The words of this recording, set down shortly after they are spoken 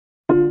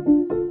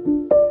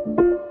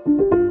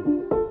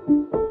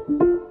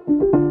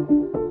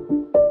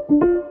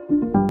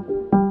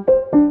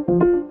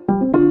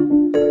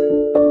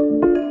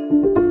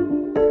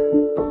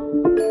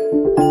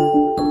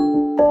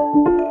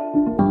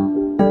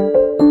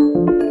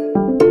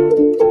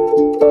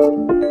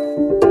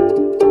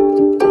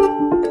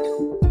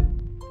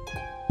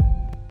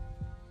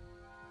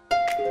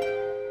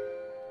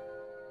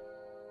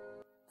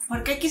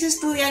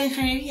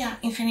de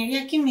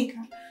ingeniería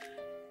química,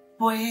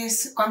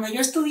 pues cuando yo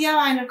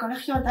estudiaba en el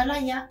colegio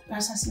Atalaya,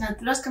 las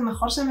asignaturas que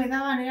mejor se me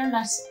daban eran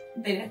las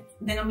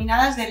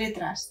denominadas de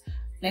letras,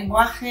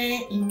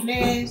 lenguaje,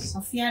 inglés,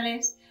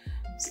 sociales,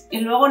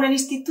 y luego en el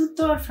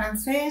instituto el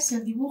francés,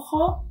 el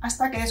dibujo,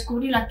 hasta que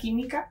descubrí la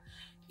química,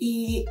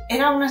 y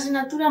era una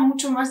asignatura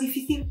mucho más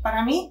difícil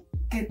para mí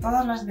que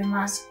todas las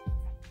demás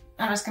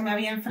a las que me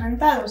había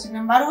enfrentado. Sin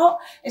embargo,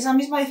 esa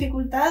misma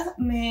dificultad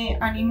me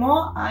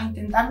animó a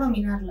intentar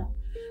dominarla.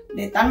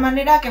 De tal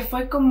manera que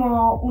fue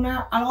como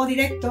algo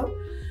directo.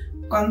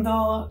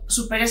 Cuando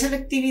superé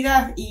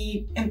selectividad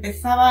y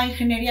empezaba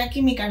ingeniería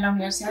química en la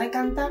Universidad de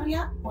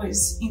Cantabria,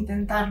 pues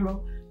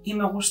intentarlo. Y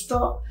me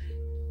gustó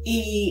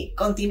y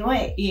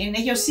continué y en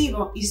ello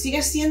sigo. Y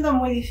sigue siendo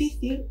muy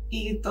difícil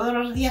y todos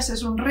los días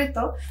es un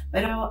reto,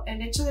 pero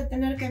el hecho de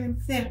tener que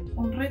vencer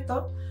un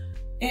reto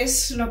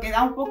es lo que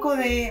da un poco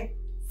de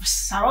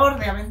sabor,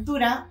 de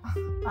aventura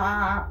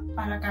a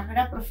la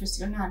carrera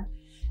profesional.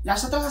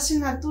 Las otras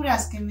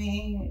asignaturas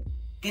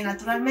que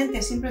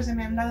naturalmente siempre se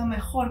me han dado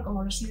mejor,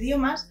 como los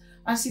idiomas,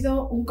 han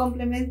sido un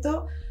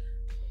complemento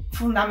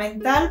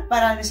fundamental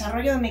para el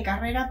desarrollo de mi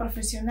carrera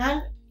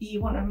profesional y,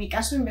 bueno, en mi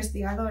caso,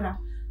 investigadora,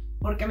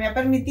 porque me ha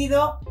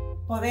permitido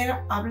poder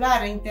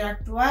hablar e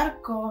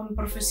interactuar con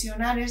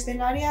profesionales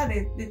del área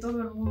de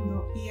todo el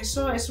mundo. Y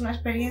eso es una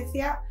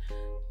experiencia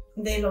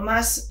de lo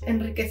más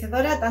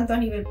enriquecedora, tanto a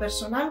nivel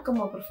personal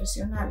como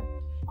profesional.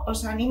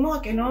 Os animo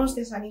a que no os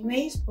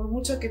desaniméis, por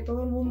mucho que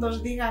todo el mundo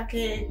os diga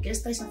qué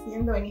estáis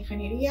haciendo en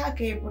ingeniería,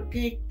 que por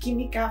qué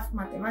química,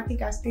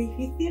 matemáticas, qué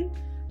difícil.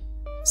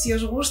 Si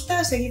os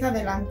gusta, seguid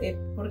adelante,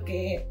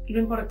 porque lo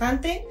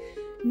importante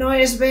no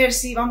es ver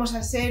si vamos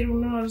a ser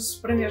unos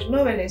premios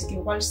Nobel, que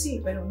igual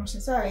sí, pero no se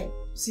sabe,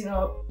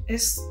 sino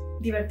es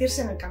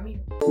divertirse en el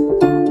camino.